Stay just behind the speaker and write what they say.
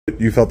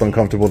You felt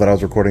uncomfortable that I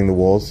was recording the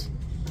walls?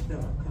 I feel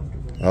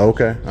uncomfortable. Oh,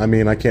 okay. I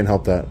mean, I can't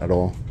help that at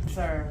all.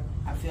 Sir,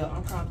 I feel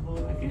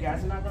uncomfortable. If you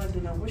guys are not going to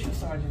do nothing, what's your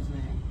sergeant's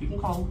name? You can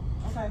call him.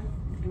 Okay.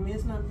 Give me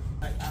his number.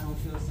 I don't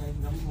feel safe.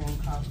 I'm going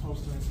to call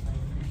Postal inspector.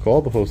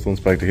 Call the postal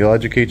inspector. He'll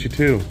educate you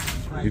too.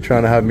 Right. You're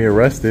trying to have me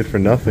arrested for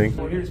nothing.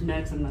 Well, here's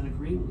Max. I'm not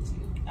agreeing with you.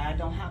 I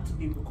don't have to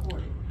be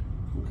recorded.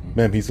 Okay.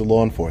 Ma'am, he's a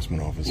law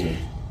enforcement officer.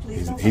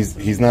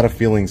 He's not a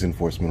feelings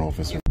enforcement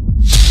officer.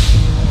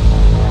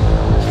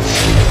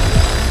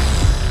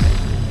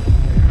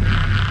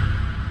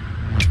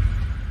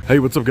 Hey,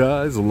 what's up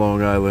guys?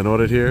 Long Island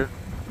Audit here.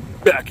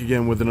 Back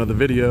again with another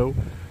video.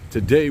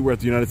 Today we're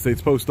at the United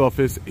States Post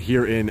Office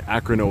here in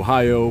Akron,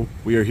 Ohio.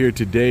 We are here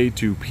today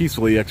to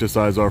peacefully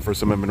exercise our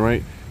First Amendment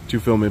right to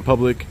film in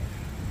public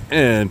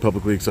and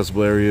publicly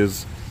accessible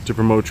areas, to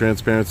promote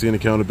transparency and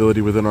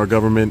accountability within our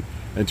government,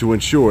 and to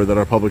ensure that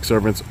our public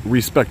servants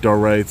respect our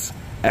rights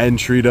and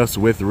treat us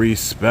with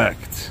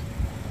respect.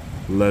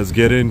 Let's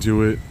get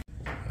into it.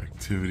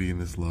 Activity in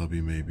this lobby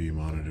may be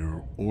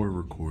monitored or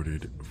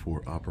recorded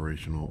for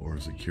operational or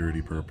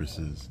security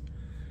purposes.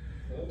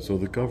 So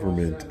the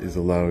government is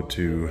allowed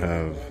to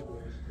have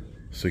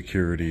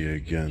security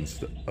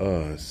against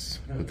us,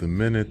 but the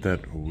minute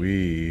that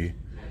we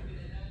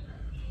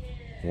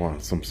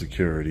want some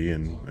security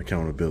and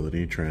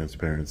accountability,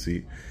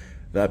 transparency,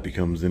 that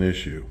becomes an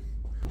issue.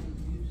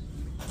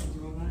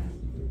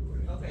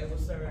 Okay, well,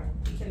 sir,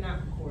 you cannot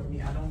record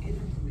me. I don't give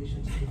him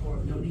permission to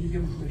record me. Don't need to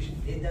give him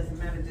permission. It doesn't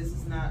matter. This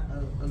is not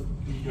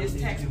his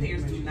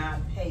taxpayers do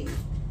not pay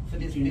for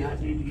this building. Not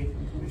need to give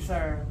him permission.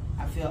 Sir,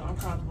 I feel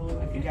uncomfortable.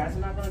 If you guys are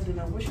not going to do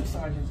nothing, what's your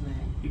sergeant's name?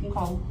 You can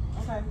call him.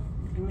 Okay,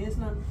 give me his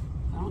number.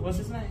 What's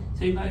his name?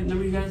 Same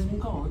number you guys have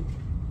been calling.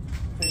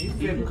 So you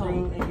feel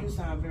rude and you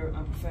sound very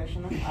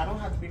unprofessional. I don't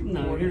have to be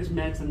recorded. No, here's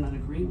Max. I'm not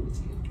agreeing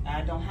with you.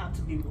 I don't have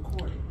to be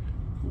recorded.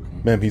 Okay.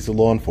 Ma'am, he's a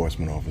law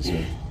enforcement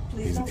officer.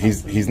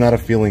 He's not a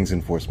feelings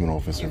enforcement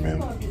officer,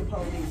 ma'am. If you want to be the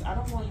police, I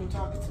don't want him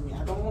talking to me.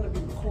 I don't want to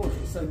be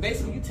recorded. So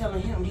basically, you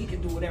telling him he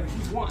can do whatever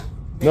he wants.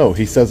 No,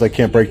 he says I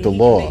can't break the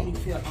law. He make me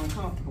feel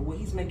uncomfortable. Well,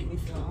 he's making me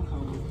feel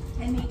uncomfortable.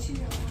 And me too.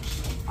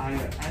 I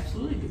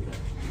absolutely do that.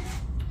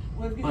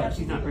 Well, But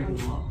he's not breaking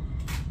the law.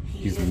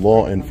 He's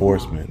law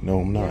enforcement. No,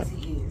 I'm not. Yes,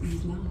 he is.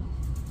 He's not.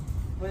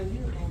 Well, you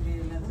don't be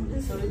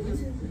nothing. So they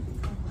just...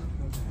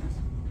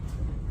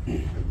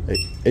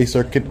 Hey,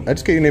 sir, can I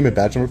just get your name and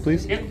badge number,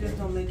 please? It just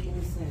don't make any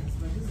sense.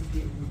 But this is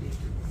getting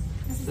ridiculous.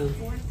 This is the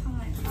fourth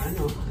time.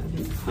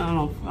 I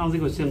know. I don't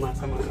think it was him last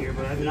time I was here,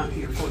 but I've been out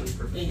here for this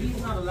purpose. And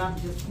he's not allowed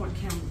to just point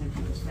cameras in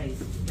people's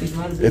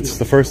faces. It's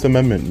the First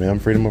Amendment, ma'am.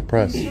 Freedom of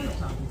press.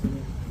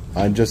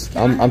 I'm just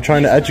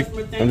trying to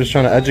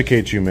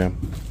educate you, ma'am.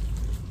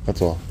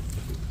 That's all.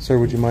 Sir,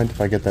 would you mind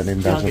if I get that name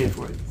and badge I'll get it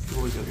number? for it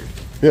before we go here.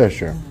 Yeah,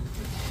 sure.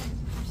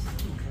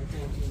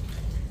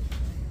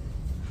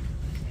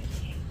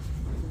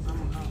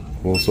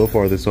 Well, so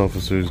far this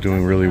officer is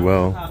doing really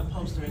well. Call the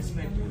postal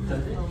inspector. The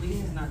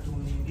police is not doing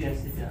anything.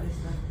 Yes, it does.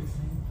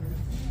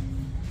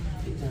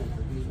 It does.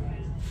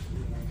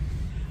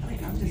 I mean,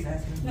 I'm just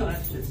asking. No,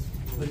 that's just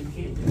what you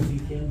can't do. You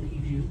can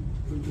lead you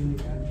from doing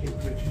the job. You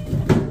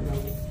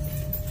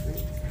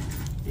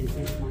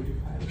can't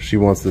put She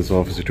wants this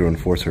officer to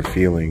enforce her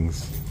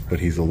feelings, but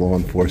he's a law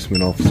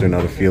enforcement officer,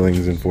 not a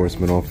feelings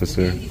enforcement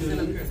officer.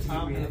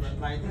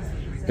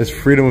 It's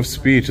freedom of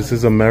speech. This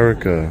is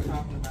America.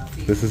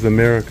 This is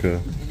America.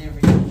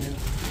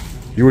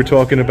 You were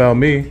talking about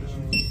me.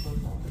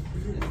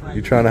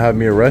 You're trying to have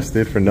me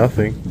arrested for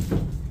nothing.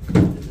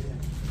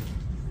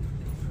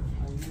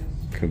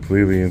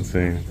 Completely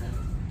insane.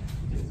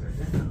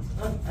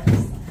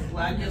 Well,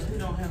 I guess we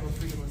don't have a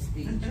freedom of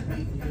speech.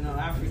 You know,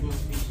 our freedom of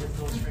speech just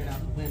goes straight out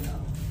the window.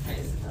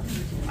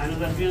 I know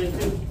that feeling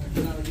too.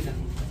 You know, you know.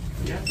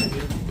 Yes, I do.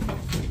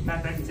 In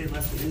fact, I can say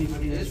less than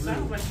anybody in this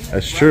room.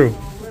 That's true.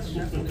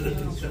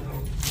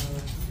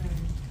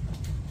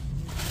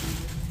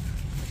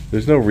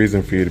 There's no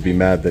reason for you to be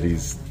mad that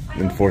he's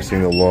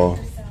enforcing the law.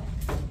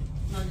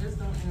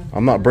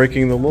 I'm not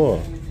breaking the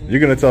law. You're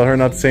going to tell her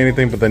not to say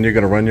anything, but then you're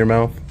going to run your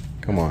mouth?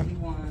 Come on.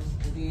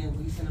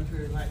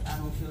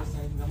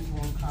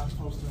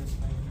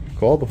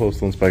 Call the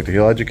postal inspector.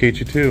 He'll educate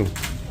you too.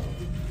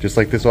 Just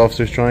like this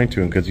officer's trying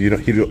to, because you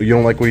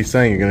don't like what he's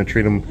saying. You're going to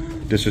treat him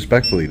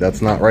disrespectfully.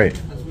 That's not right.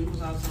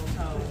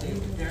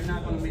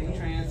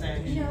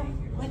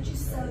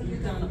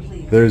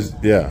 There's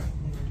no...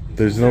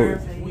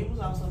 We was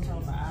also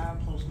told by our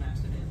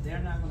postmaster that they're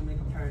not going to make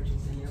a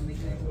purchase and they'll make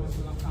it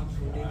feel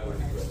uncomfortable. They're going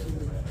to have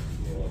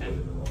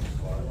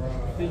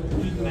to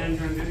Who's the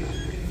manager on duty?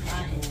 I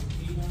am.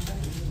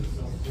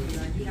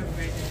 You have a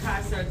great day.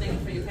 Hi, sir. Thank you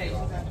for your patience.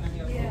 How can I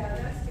help you? Yeah,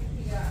 that's the key.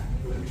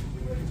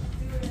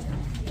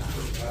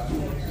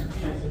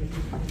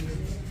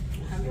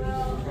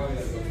 Well,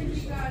 as soon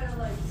as you gotta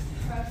like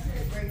press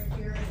it right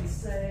here and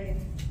say,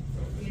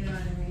 you know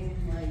what I mean?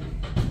 Like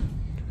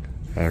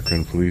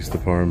Akron Police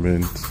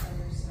Department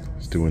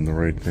is doing the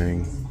right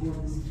thing.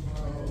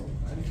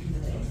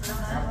 I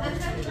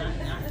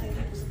think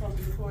he was supposed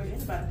to record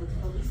anybody, but the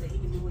police said he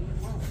can do what he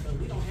wants. But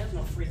we don't have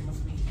no freedom of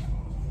speech.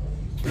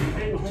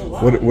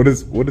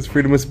 What does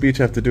freedom of speech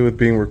have to do with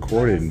being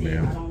recorded,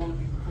 ma'am? I don't want to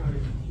be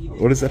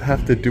recorded. What does that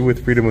have to do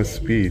with freedom of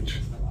speech?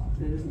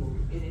 It is not.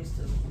 It is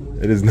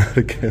to. It is not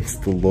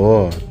against the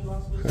law. I don't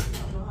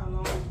know how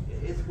long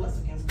it's what's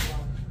against the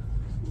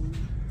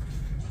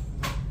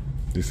law.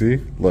 You see?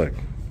 Look.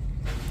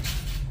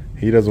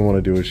 He doesn't want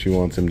to do what she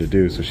wants him to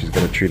do, so she's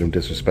gonna treat him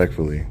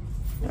disrespectfully.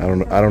 I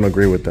don't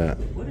agree with that.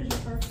 What is your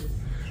purpose?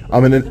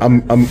 I'm an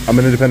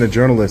independent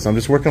journalist. I'm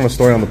just working on a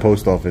story on the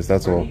post office,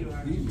 that's all.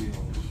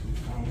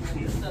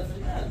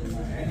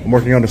 I'm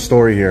working on a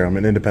story here. I'm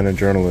an independent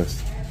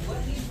journalist.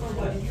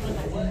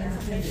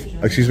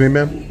 Excuse me,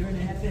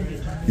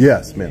 ma'am?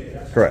 Yes, ma'am.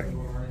 Correct.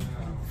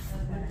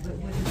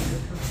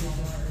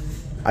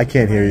 I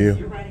can't hear You're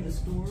you. writing a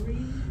story?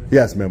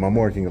 Yes, ma'am. I'm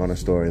working on a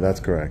story. That's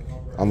correct.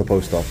 On the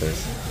post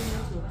office.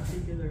 To a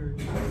particular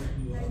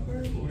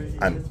paper, or is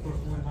it I'm- just for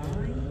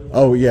online?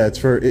 Oh yeah, it's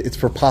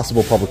for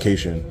possible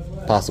publication.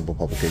 Possible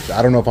publication.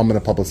 I don't know if I'm going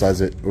to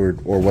publicize it or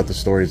what the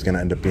story is going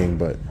to end up being,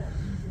 but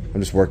I'm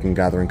just working,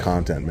 gathering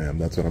content, ma'am.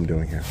 That's what I'm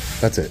doing here.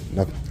 That's it.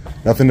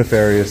 Nothing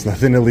nefarious,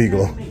 nothing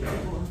illegal. Make people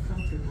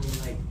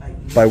uncomfortable,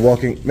 like By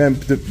walking, ma'am,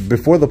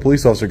 before the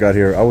police officer got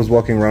here, I was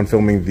walking around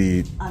filming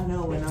the. I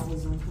know, and I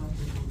was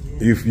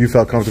uncomfortable. You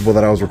felt comfortable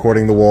that I was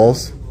recording the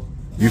walls?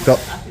 You felt.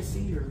 I could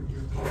see your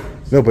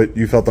comments. No, but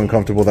you felt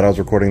uncomfortable that I was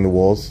recording the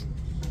walls?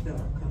 I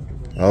felt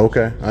uncomfortable. Oh,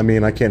 okay. I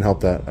mean, I can't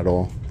help that at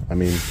all. I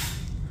mean,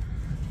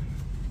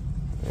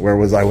 where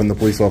was I when the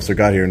police officer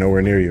got here?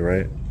 Nowhere near you,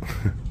 right?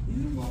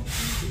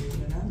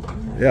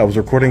 Yeah, I was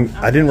recording.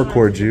 I didn't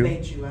record you. I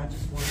just want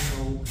to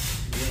know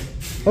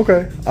what.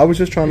 Okay. I was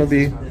just trying to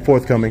be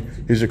forthcoming.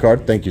 Here's your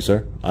card. Thank you,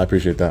 sir. I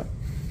appreciate that.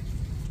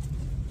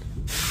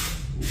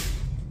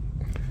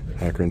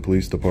 Akron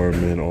Police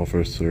Department,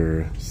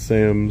 Officer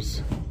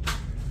Sams,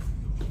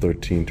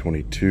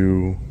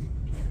 1322.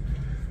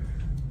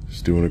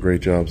 Just doing a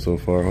great job so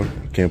far. I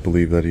can't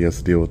believe that he has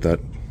to deal with that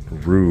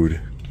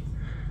rude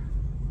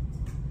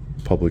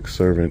public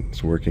servant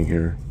that's working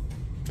here.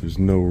 There's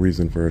no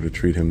reason for her to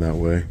treat him that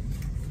way.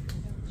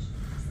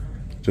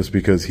 Just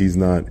because he's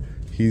not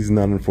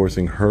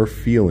enforcing her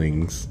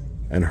feelings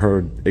and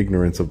her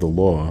ignorance of the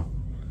law,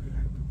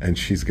 and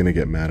she's gonna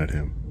get mad at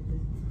him.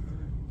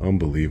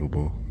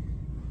 Unbelievable.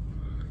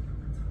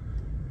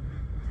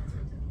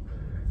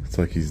 It's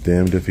like he's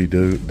damned if he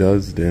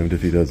does, damned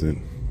if he doesn't.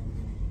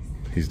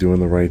 He's doing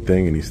the right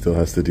thing and he still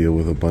has to deal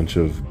with a bunch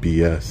of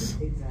BS.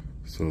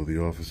 So the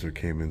officer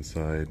came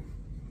inside.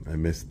 I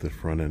missed the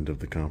front end of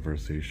the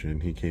conversation.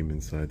 He came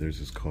inside. There's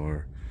his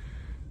car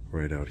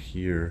right out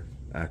here,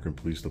 Akron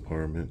Police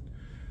Department.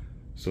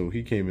 So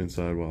he came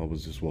inside while I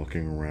was just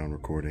walking around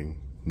recording,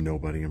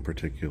 nobody in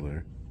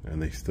particular, and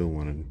they still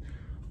wanted to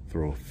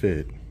throw a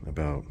fit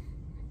about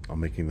I'm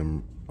making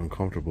them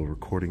uncomfortable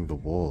recording the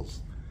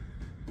walls.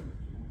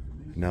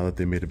 Now that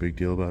they made a big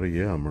deal about it,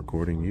 yeah, I'm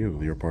recording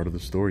you. You're part of the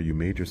story. You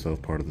made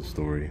yourself part of the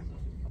story.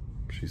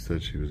 She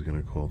said she was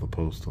going to call the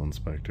postal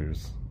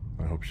inspectors.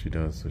 I hope she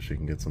does so she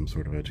can get some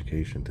sort of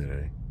education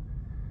today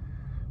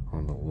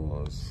on the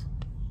laws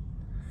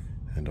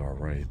and our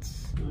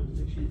rights.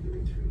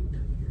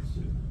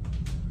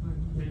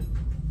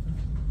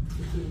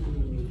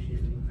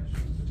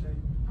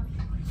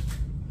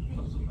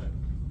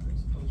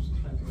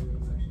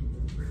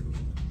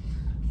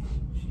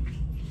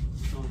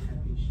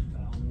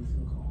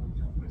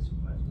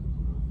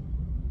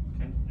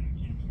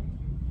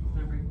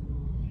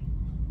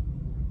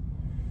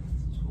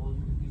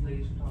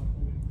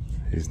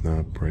 He's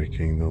not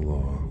breaking the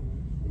law.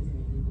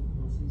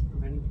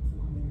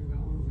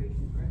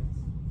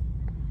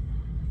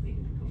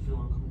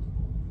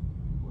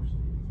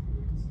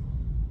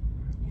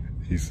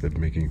 He said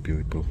making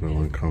people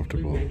feel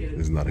uncomfortable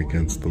is not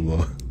against the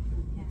law.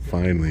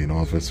 Finally, an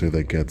officer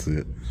that gets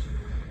it.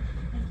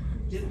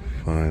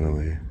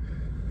 Finally.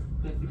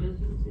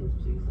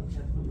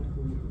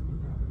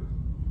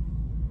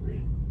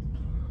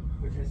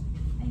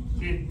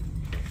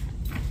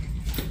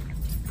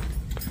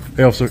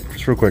 Hey, officer,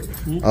 just real quick.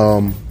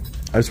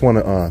 I just want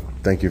to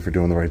thank you for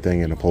doing the right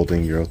thing and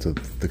upholding your oath to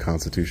the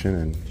Constitution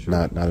and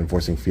not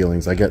enforcing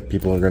feelings. I get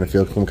people are going to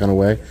feel some kind of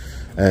way,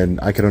 and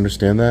I can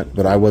understand that,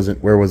 but I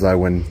wasn't. Where was I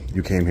when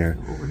you came here?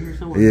 Over here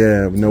somewhere.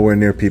 Yeah, nowhere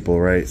near people,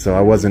 right? So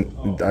I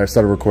wasn't. I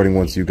started recording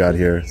once you got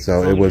here,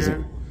 so it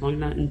wasn't. As long as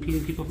you're not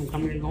impeding people from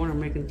coming and going or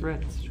making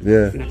threats.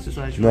 Yeah. You can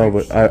exercise your No,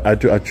 rights. but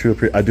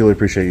I duly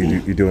appreciate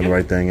you doing the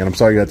right thing, and I'm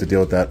sorry you had to deal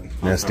with that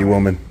nasty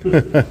woman.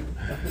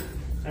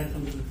 That's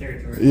under the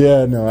territory.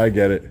 Yeah, no, I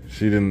get it.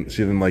 She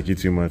didn't like you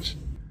too much.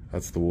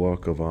 That's the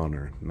walk of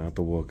honor, not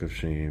the walk of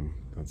shame.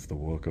 That's the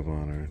walk of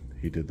honor.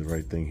 He did the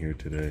right thing here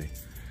today,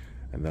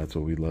 and that's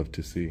what we love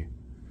to see.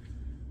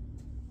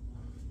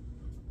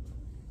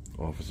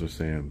 Officer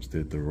Sams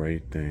did the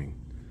right thing.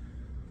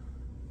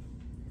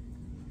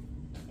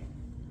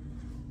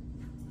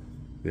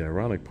 The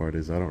ironic part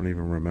is I don't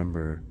even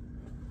remember.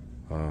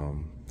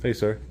 Hey,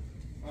 sir.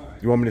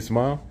 You want me to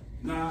smile?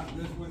 Nah,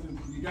 this wasn't.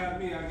 You got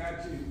me. I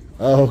got you.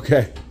 Oh,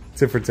 okay.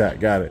 Tit for tat.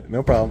 Got it.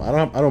 No problem.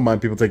 I don't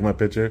mind people taking my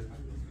picture.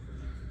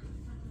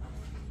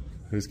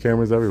 There's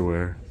cameras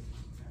everywhere.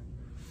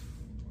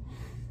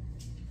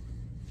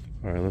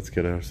 All right, let's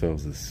get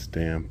ourselves a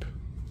stamp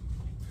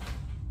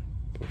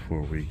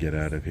before we get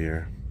out of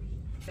here.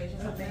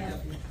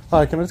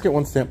 Hi, can I just get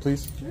one stamp,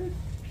 please? Sure.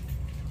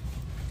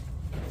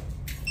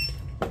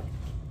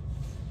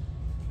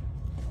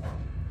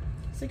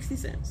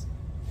 $0.60.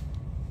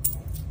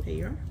 There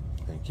you are.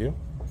 Thank you.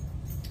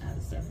 Out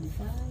of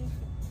 75.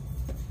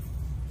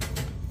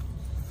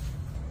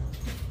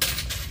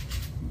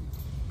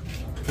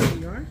 There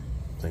you are.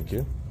 Thank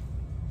you.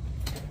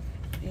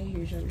 And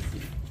here's your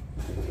receipt.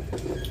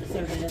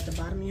 Serve it at the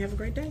bottom. You have a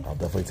great day. I'll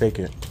definitely take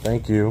it.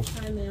 Thank you.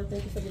 Hi, ma'am.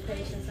 Thank you for your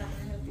patience. How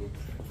can I help you?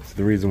 So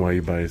the reason why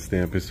you buy a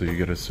stamp is so you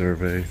get a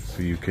survey,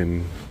 so you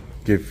can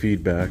give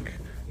feedback,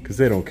 because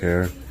they don't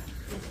care.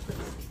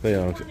 They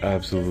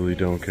absolutely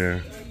don't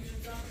care.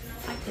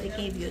 I could have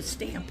gave you a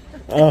stamp.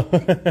 Oh,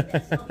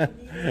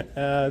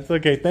 it's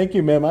okay. Thank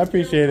you, ma'am. I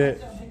appreciate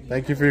it.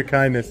 Thank you for your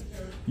kindness.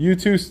 You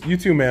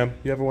too, ma'am.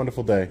 You have a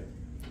wonderful day.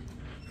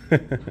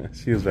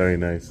 She was very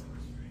nice.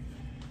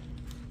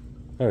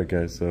 All right,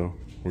 guys. So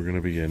we're gonna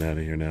be getting out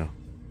of here now.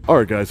 All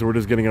right, guys. So we're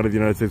just getting out of the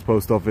United States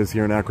Post Office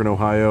here in Akron,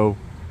 Ohio.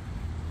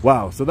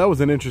 Wow. So that was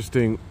an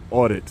interesting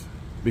audit,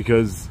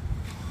 because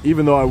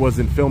even though I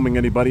wasn't filming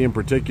anybody in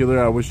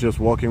particular, I was just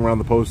walking around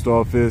the post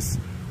office,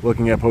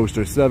 looking at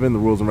poster 7, the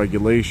rules and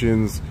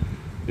regulations,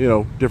 you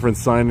know, different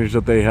signage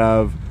that they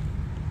have.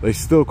 They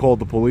still called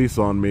the police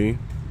on me.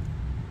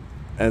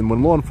 And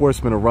when law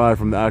enforcement arrived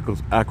from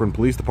the Akron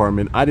Police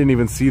Department, I didn't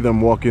even see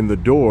them walk in the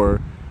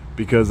door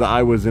because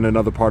I was in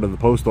another part of the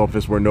post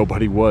office where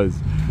nobody was.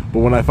 But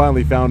when I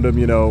finally found him,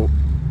 you know,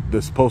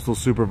 this postal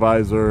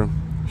supervisor,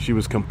 she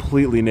was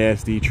completely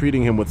nasty,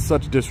 treating him with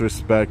such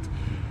disrespect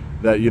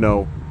that, you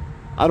know,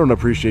 I don't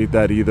appreciate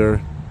that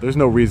either. There's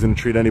no reason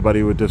to treat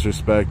anybody with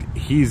disrespect.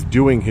 He's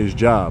doing his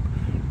job.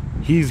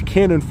 He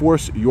can't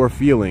enforce your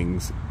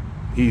feelings.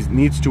 He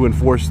needs to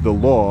enforce the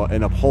law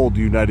and uphold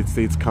the United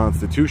States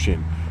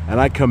Constitution. And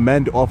I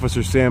commend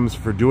Officer Sams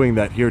for doing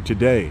that here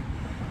today.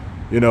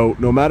 You know,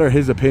 no matter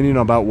his opinion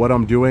about what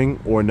I'm doing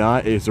or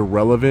not is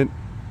irrelevant.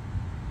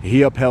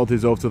 He upheld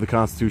his oath to the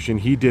Constitution.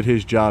 He did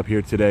his job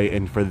here today.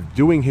 And for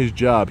doing his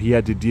job, he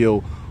had to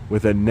deal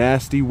with a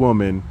nasty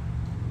woman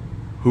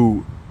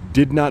who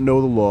did not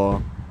know the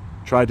law,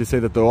 tried to say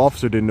that the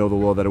officer didn't know the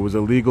law, that it was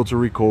illegal to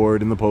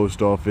record in the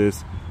post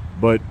office.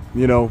 But,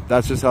 you know,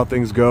 that's just how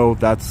things go.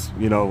 That's,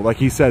 you know, like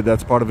he said,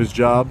 that's part of his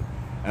job.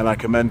 And I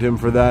commend him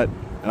for that.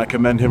 And I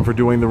commend him for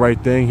doing the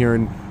right thing here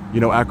in, you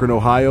know, Akron,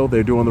 Ohio.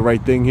 They're doing the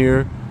right thing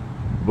here.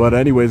 But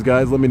anyways,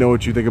 guys, let me know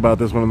what you think about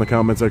this one in the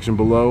comment section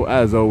below.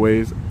 As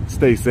always,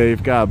 stay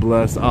safe. God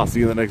bless. I'll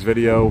see you in the next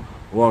video.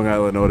 Long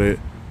Island Audit.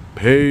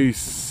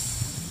 Peace.